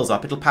each one fills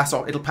up, it'll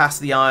pass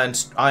the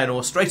iron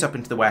ore straight up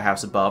into the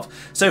warehouse above.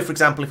 So for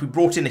example, if we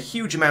brought in a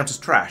huge amount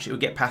of trash, it would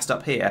get passed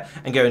up here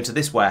and go into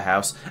this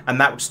warehouse, and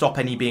that would stop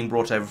any being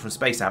brought over from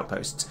space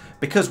outposts.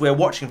 Because we're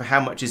watching for how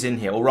much is in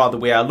here, or rather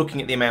we are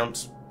looking at the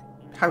amount...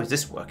 How is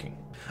this working?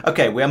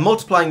 Okay, we are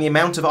multiplying the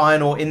amount of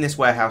iron ore in this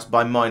warehouse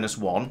by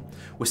 -1.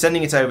 We're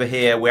sending it over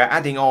here, we're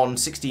adding on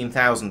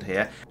 16,000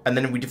 here, and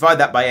then we divide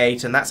that by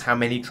 8, and that's how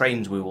many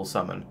trains we will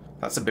summon.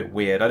 That's a bit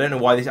weird. I don't know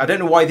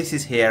why this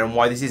is here and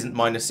why this isn't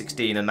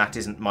 -16 and that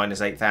isn't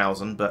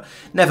 -8,000, but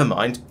never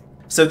mind.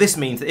 So this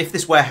means that if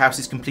this warehouse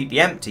is completely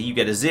empty, you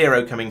get a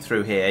 0 coming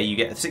through here, you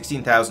get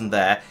 16,000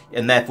 there,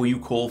 and therefore you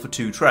call for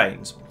 2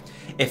 trains.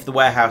 If the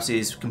warehouse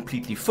is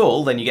completely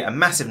full, then you get a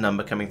massive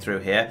number coming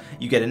through here,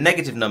 you get a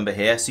negative number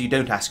here, so you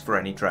don't ask for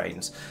any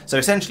trains. So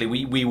essentially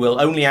we will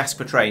only ask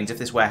for trains if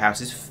this warehouse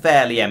is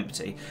fairly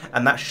empty,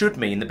 and that should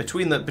mean that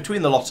between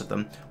the lot of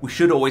them, we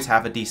should always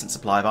have a decent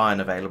supply of iron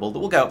available that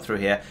will go up through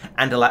here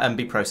and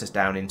be processed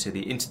down into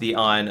the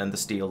iron and the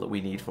steel that we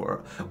need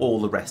for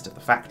all the rest of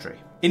the factory.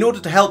 In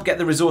order to help get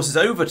the resources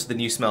over to the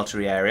new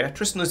smeltery area,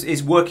 Tristan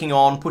is working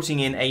on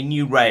putting in a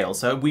new rail.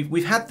 So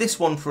we've had this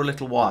one for a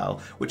little while,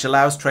 which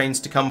allows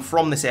trains to come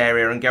from this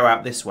area and go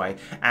out this way.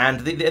 And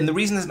the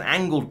reason there's an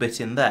angled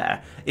bit in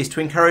there is to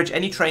encourage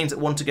any trains that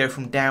want to go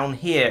from down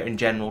here in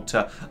general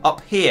to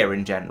up here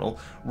in general,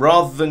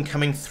 rather than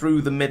coming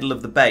through the middle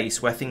of the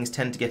base where things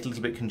tend to get a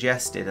little bit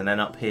congested and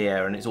then up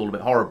here and it's all a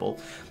bit horrible.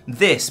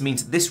 This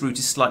means that this route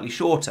is slightly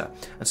shorter,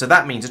 and so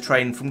that means a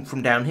train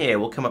from down here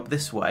will come up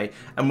this way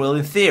and will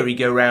in theory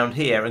go round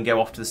here and go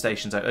off to the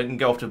stations and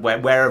go off to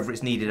wherever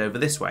it's needed over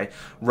this way,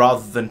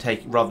 rather than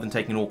taking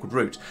an awkward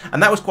route.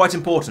 And that was quite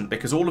important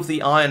because all of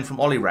the iron from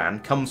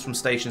Oliran comes from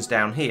stations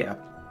down here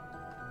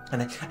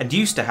and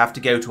used to have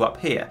to go to up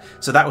here.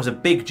 So that was a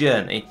big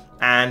journey,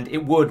 and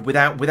it would,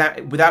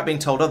 without being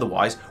told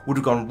otherwise, would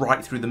have gone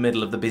right through the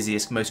middle of the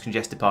busiest, most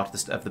congested part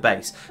of the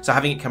base. So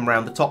having it come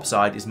around the top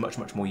side is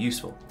much more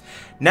useful.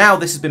 Now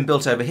this has been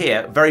built over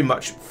here very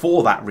much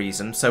for that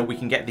reason, so we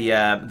can get the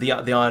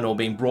iron ore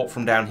being brought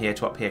from down here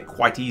to up here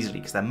quite easily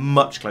because they're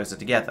much closer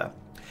together.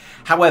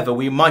 However,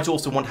 we might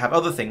also want to have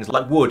other things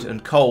like wood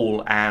and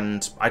coal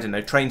and, I don't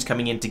know, trains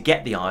coming in to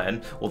get the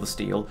iron or the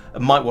steel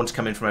and might want to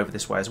come in from over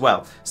this way as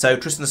well. So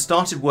Tristan has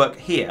started work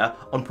here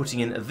on putting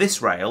in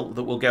this rail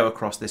that will go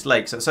across this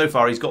lake. So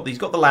far he's got the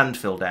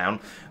landfill down,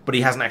 but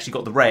he hasn't actually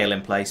got the rail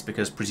in place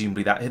because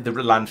presumably the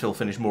landfill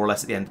finished more or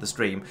less at the end of the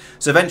stream.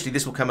 So eventually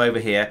this will come over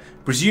here.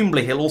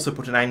 Presumably he'll also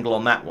put an angle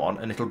on that one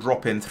and it'll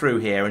drop in through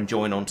here and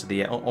join onto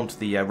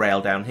the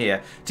rail down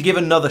here to give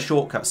another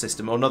shortcut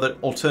system or another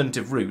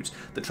alternative route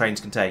that trains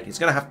can take. It's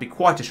going to have to be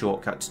quite a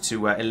shortcut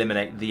to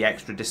eliminate the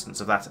extra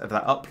distance of that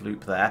up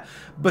loop there,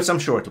 but I'm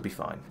sure it'll be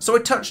fine. So I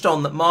touched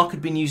on that Marc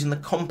had been using the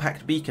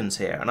compact beacons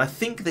here, and I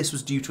think this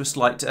was due to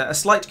a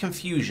slight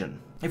confusion.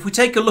 If we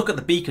take a look at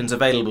the beacons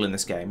available in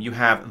this game, you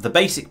have the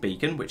basic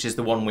beacon, which is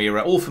the one we're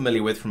all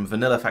familiar with from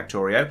vanilla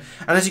Factorio,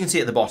 and as you can see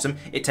at the bottom,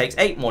 it takes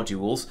 8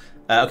 modules.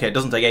 Okay, it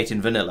doesn't take 8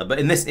 in vanilla, but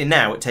in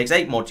now it takes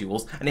 8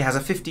 modules, and it has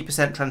a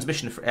 50%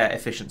 transmission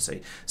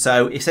efficiency.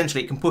 So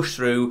essentially it can push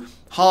through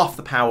half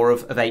the power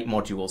of 8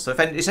 modules, so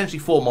essentially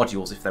 4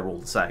 modules if they're all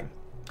the same.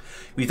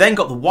 We've then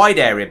got the wide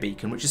area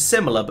beacon, which is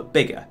similar but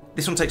bigger.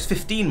 This one takes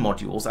 15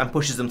 modules and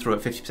pushes them through at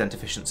 50%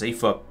 efficiency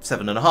for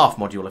 7.5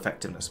 module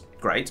effectiveness.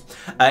 Great.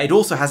 It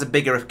also has a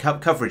bigger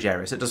coverage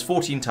area, so it does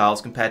 14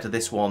 tiles compared to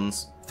this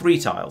one's 3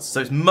 tiles,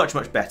 so it's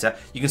much better.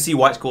 You can see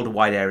why it's called a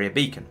wide area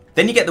beacon.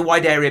 Then you get the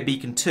wide area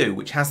beacon 2,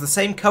 which has the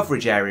same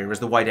coverage area as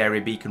the wide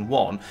area beacon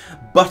 1,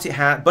 but it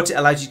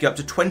allows you to go up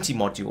to 20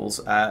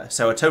 modules,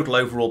 so a total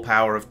overall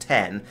power of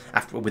 10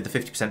 with the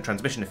 50%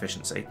 transmission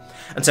efficiency.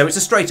 And so it's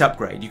a straight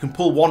upgrade. You can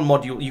pull one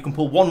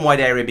wide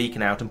area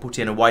beacon out and put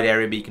in a wide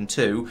area beacon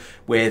 2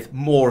 with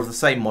more of the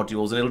same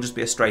modules, and it'll just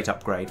be a straight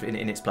upgrade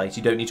in its place.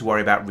 You don't need to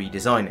worry about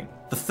redesigning.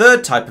 The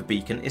third type of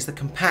beacon is the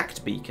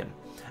compact beacon.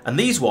 And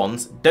these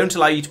ones don't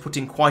allow you to put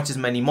in quite as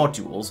many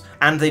modules,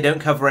 and they don't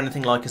cover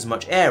anything like as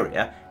much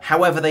area.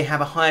 However, they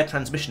have a higher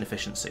transmission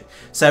efficiency.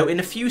 So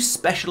in a few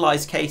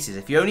specialised cases,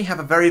 if you only have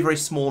a very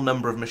small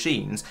number of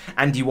machines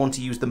and you want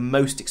to use the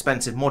most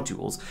expensive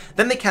modules,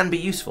 then they can be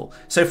useful.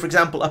 So for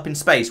example, up in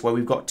space where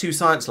we've got 2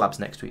 science labs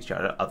next to each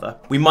other,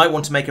 we might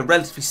want to make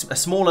a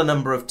smaller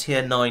number of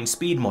tier 9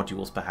 speed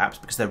modules perhaps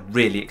because they're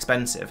really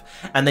expensive,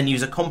 and then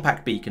use a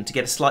compact beacon to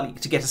get a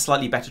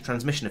slightly better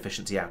transmission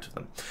efficiency out of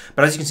them.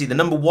 But as you can see, the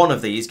number 1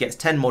 of these gets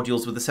 10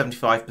 modules with a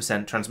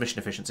 75% transmission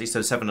efficiency, so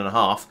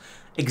 7.5,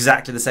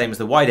 exactly the same as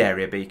the wide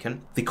area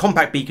beacon. The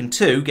compact beacon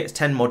 2 gets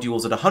 10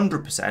 modules at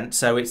 100%,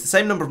 so it's the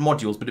same number of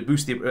modules, but it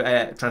boosts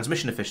the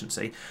transmission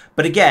efficiency.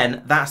 But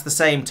again, that's the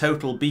same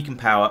total beacon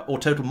power or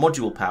total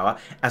module power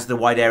as the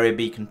wide area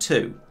beacon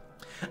 2.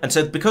 And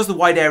so because the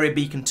wide area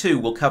beacon 2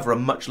 will cover a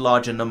much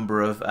larger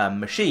number of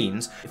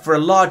machines, for a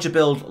larger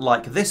build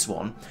like this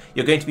one,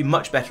 you're going to be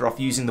much better off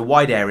using the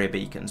wide area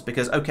beacons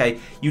because, okay,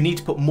 you need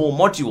to put more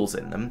modules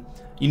in them.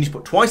 You need to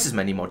put twice as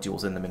many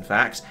modules in them, in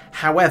fact.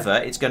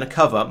 However, it's going to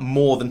cover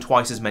more than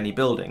twice as many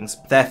buildings.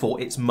 Therefore,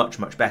 it's much,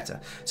 much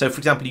better. So, for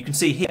example, you can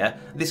see here,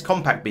 this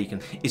compact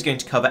beacon is going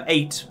to cover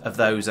 8 of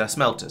those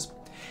smelters.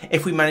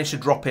 If we manage to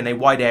drop in a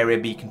wide area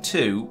beacon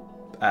 2,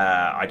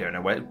 I don't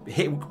know where, we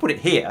could put it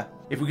here.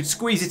 If we could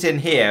squeeze it in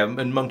here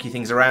and monkey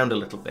things around a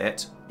little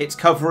bit, it's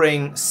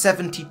covering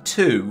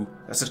 72,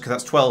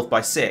 that's 12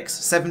 by 6,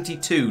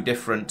 72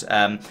 different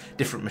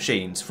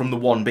machines from the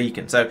one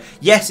beacon. So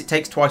yes, it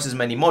takes twice as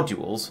many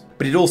modules,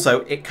 but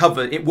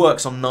it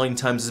works on 9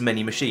 times as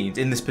many machines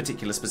in this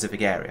particular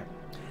specific area.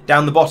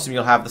 Down the bottom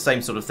you'll have the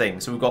same sort of thing.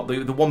 So we've got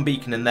the one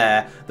beacon in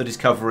there that is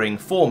covering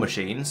 4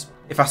 machines.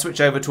 If I switch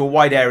over to a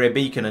wide area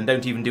beacon and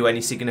don't even do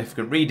any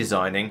significant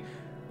redesigning,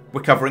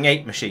 we're covering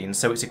 8 machines,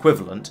 so it's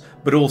equivalent.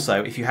 But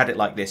also, if you had it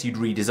like this, you'd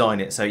redesign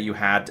it so you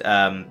had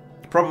at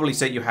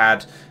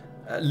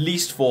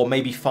least 4,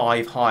 maybe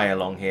 5 high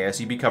along here, so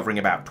you'd be covering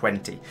about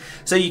 20.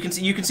 So you can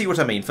see what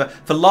I mean.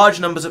 For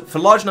large numbers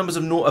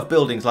of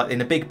buildings, like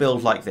in a big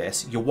build like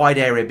this, your wide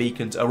area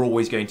beacons are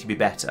always going to be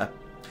better.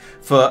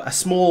 For a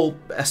small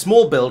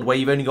build where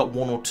you've only got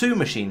 1 or 2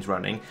 machines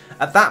running,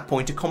 at that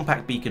point a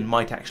compact beacon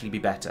might actually be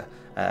better.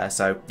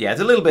 So yeah, there's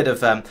a little bit of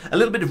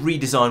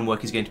redesign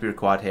work is going to be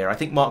required here. I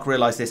think Marc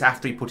realised this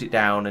after he put it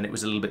down, and it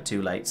was a little bit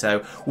too late.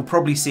 So we'll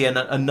probably see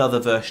another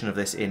version of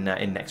this in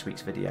next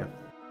week's video.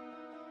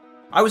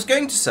 I was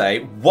going to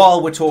say,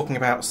 while we're talking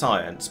about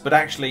science, but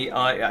actually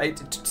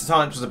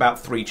science was about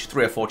three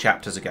or four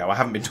chapters ago. I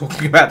haven't been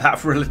talking about that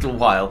for a little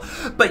while.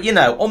 But, you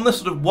know, on the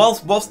sort of,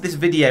 whilst this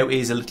video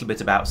is a little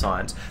bit about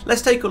science,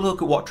 let's take a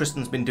look at what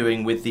Tristan's been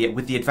doing with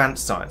the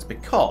advanced science,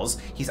 because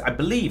I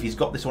believe he's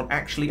got this one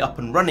actually up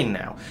and running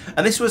now.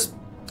 And this was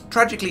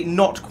tragically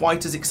not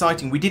quite as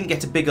exciting. We didn't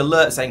get a big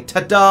alert saying,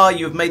 ta-da,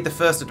 you have made the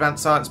first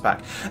advanced science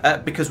pack,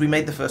 because we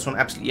made the first one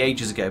absolutely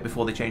ages ago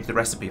before they changed the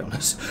recipe on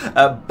us.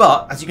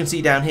 But as you can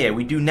see down here,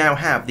 we do now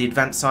have the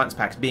advanced science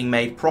packs being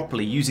made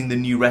properly using the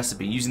new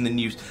recipe, using the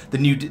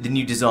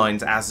new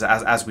designs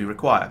as we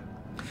require.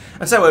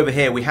 And so over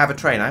here we have a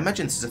train. I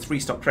imagine this is a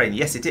 3-stop train.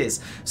 Yes, it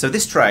is. So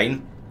this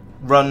train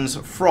runs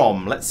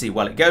from, let's see,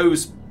 well, it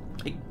goes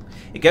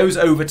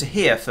over to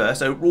here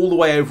first, all the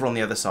way over on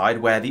the other side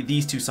where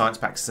these 2 science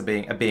packs are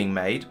being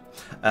made.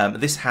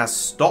 This has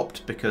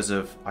stopped because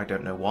of, I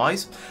don't know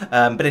whys.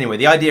 But anyway,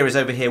 the idea is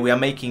over here we are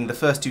making the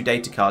first 2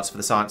 data cards for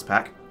the science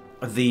pack.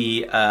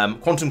 The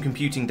quantum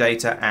computing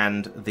data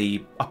and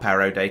the up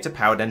arrow data,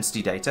 power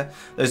density data.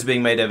 Those are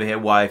being made over here.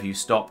 Why have you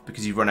stopped?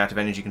 Because you've run out of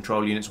energy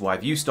control units. Why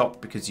have you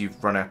stopped? Because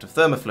you've run out of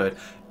thermofluid.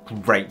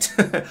 Great.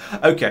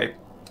 Okay.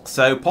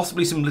 So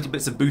possibly some little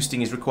bits of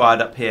boosting is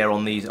required up here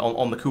on the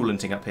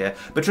coolanting up here.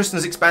 But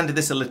Tristan's expanded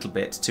this a little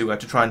bit to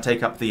try and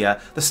take up the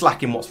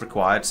slack in what's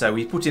required. So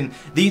he put in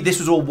this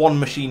was all one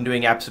machine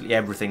doing absolutely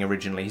everything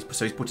originally.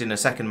 So he's put in a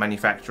second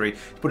manufactory,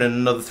 he's put in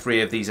another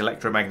 3 of these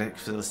electromagnetic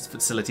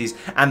facilities,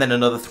 and then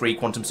another 3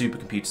 quantum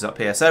supercomputers up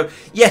here. So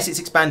yes, it's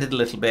expanded a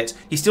little bit.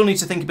 He still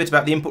needs to think a bit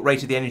about the input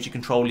rate of the energy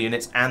control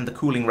units and the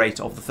cooling rate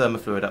of the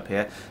thermofluid up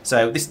here.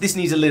 So this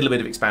needs a little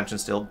bit of expansion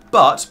still,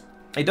 but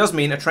it does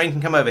mean a train can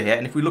come over here,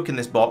 and if we look in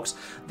this box,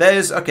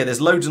 there's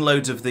loads and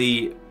loads of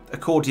the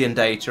accordion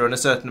data and a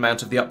certain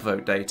amount of the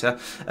upvote data.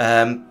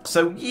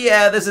 So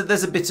yeah,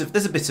 there's a bit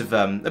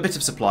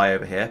of supply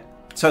over here.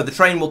 So the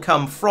train will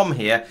come from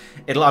here.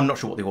 I'm not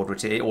sure what the order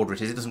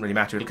it is. It doesn't really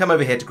matter. It'll come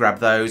over here to grab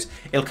those.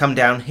 It'll come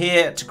down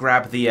here to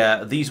grab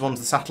the these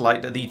ones, the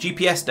satellite, the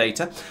GPS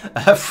data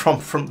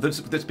from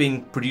that's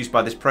being produced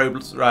by this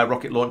probe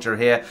rocket launcher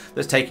here.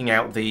 That's taking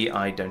out the,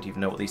 I don't even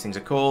know what these things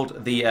are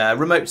called, the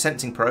remote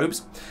sensing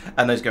probes,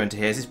 and those go into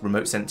here. Is this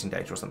remote sensing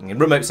data or something?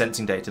 And remote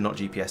sensing data, not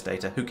GPS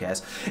data. Who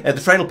cares? The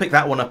train will pick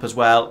that one up as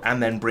well,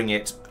 and then bring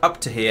it up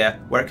to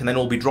here, where it can then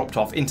all be dropped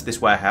off into this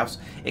warehouse.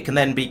 It can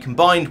then be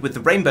combined with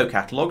the rainbow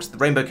catalogues. The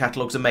rainbow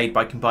catalogues are made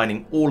by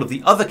combining all of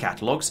the other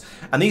catalogues,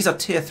 and these are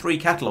tier 3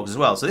 catalogues as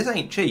well, so this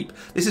ain't cheap.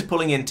 This is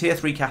pulling in tier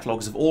 3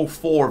 catalogues of all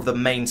 4 of the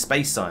main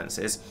space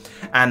sciences,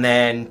 and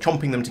then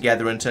chomping them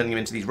together and turning them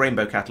into these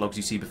rainbow catalogues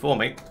you see before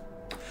me.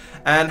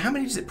 And how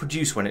many does it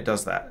produce when it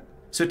does that?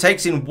 So it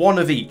takes in 1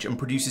 of each and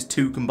produces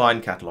 2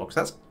 combined catalogues.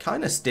 That's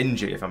kind of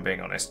stingy, if I'm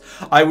being honest.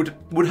 I would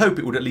hope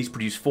it would at least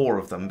produce 4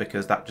 of them,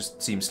 because that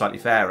just seems slightly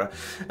fairer.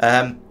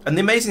 And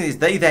the amazing thing is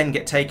they then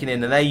get taken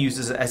in and they're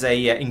used as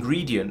a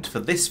ingredient for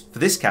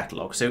this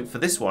catalogue. So for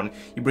this one,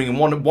 you bring in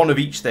one of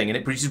each thing and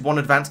it produces 1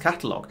 advanced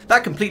catalogue.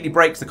 That completely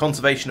breaks the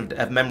conservation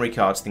of memory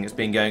cards thing that's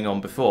been going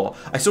on before.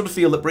 I sort of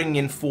feel that bringing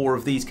in 4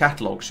 of these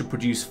catalogues should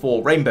produce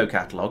 4 rainbow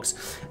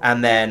catalogues,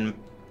 and then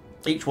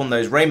each one of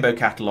those rainbow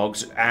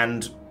catalogues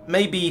and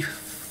maybe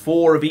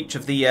 4 of each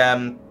of the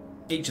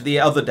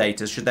other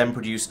data should then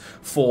produce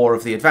 4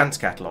 of the advanced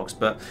catalogues,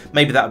 but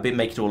maybe that would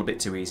make it all a bit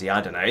too easy. I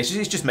don't know. It's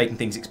just making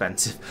things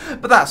expensive,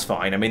 but that's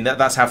fine. I mean,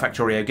 that's how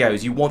Factorio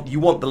goes. You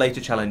want the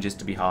later challenges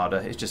to be harder.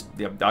 It's just,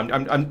 yeah,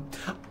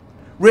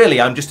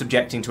 really I'm just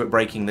objecting to it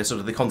breaking the sort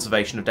of the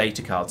conservation of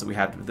data cards that we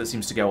had that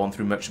seems to go on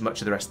through much of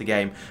the rest of the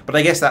game. But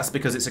I guess that's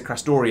because it's a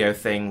Krastorio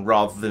thing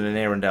rather than an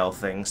Arendelle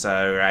thing,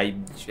 so I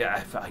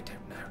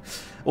don't know.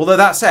 Although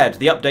that said,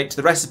 the update to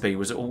the recipe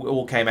was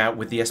all came out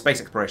with the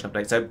space exploration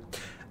update, so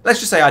let's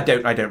just say I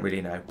don't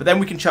really know. But then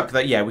we can chuck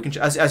that. Yeah, we can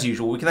as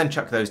usual. We can then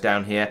chuck those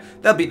down here.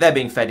 They're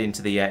being fed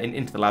into the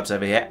into the labs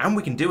over here, and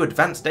we can do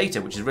advanced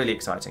data, which is really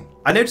exciting.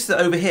 I noticed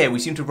that over here we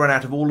seem to have run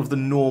out of all of the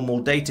normal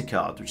data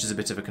cards, which is a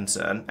bit of a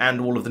concern,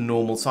 and all of the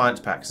normal science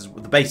packs,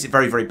 the basic,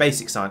 very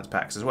basic science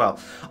packs as well.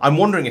 I'm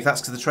wondering if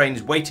that's because the train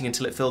is waiting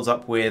until it fills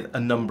up with a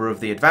number of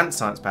the advanced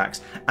science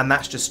packs, and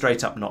that's just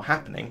straight up not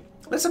happening.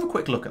 Let's have a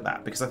quick look at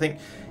that, because I think,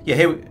 yeah,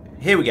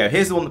 here we go.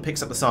 Here's the one that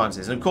picks up the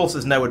sciences. And of course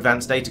there's no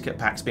advanced data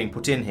packs being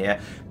put in here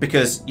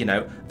because, you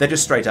know, there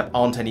just straight up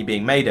aren't any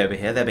being made over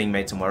here. They're being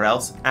made somewhere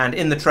else. And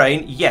in the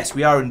train, yes,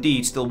 we are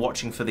indeed still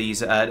watching for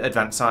these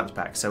advanced science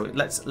packs. So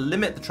let's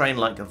limit the train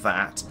like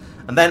that.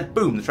 And then,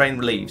 boom, the train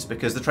leaves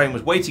because the train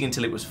was waiting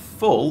until it was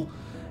full,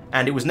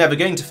 and it was never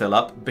going to fill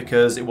up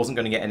because it wasn't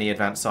going to get any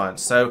advanced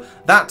science. So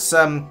that's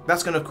going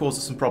to cause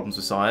us some problems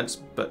with science,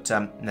 but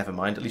never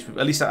mind. At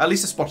least I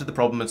spotted the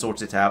problem and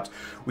sorted it out.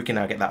 We can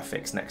now get that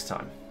fixed next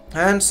time.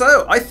 And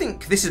so, I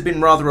think this has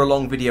been rather a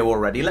long video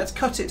already. Let's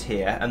cut it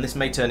here, and this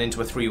may turn into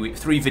a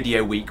three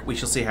video week. We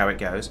shall see how it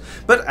goes.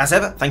 But as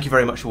ever, thank you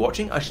very much for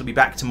watching. I shall be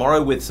back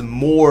tomorrow with some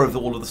more of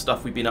all of the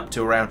stuff we've been up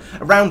to around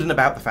and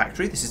about the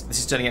factory. This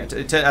is turning out to,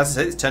 as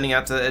I said, it's turning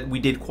out to, we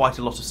did quite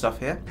a lot of stuff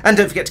here. And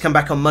don't forget to come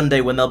back on Monday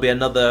when there'll be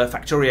another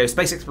Factorio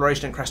Space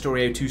Exploration and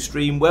Krastorio 2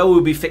 stream where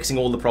we'll be fixing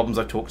all the problems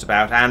I've talked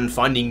about and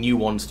finding new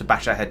ones to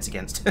bash our heads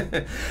against.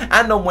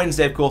 And on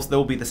Wednesday, of course, there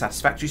will be the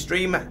Satisfactory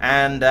stream,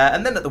 and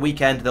then at the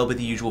weekend there'll be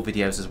the usual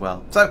videos as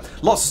well. So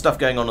lots of stuff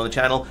going on the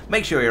channel.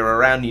 Make sure you're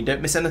around and you don't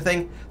miss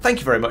anything. Thank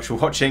you very much for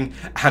watching,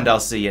 and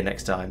I'll see you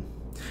next time.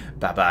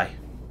 Bye bye.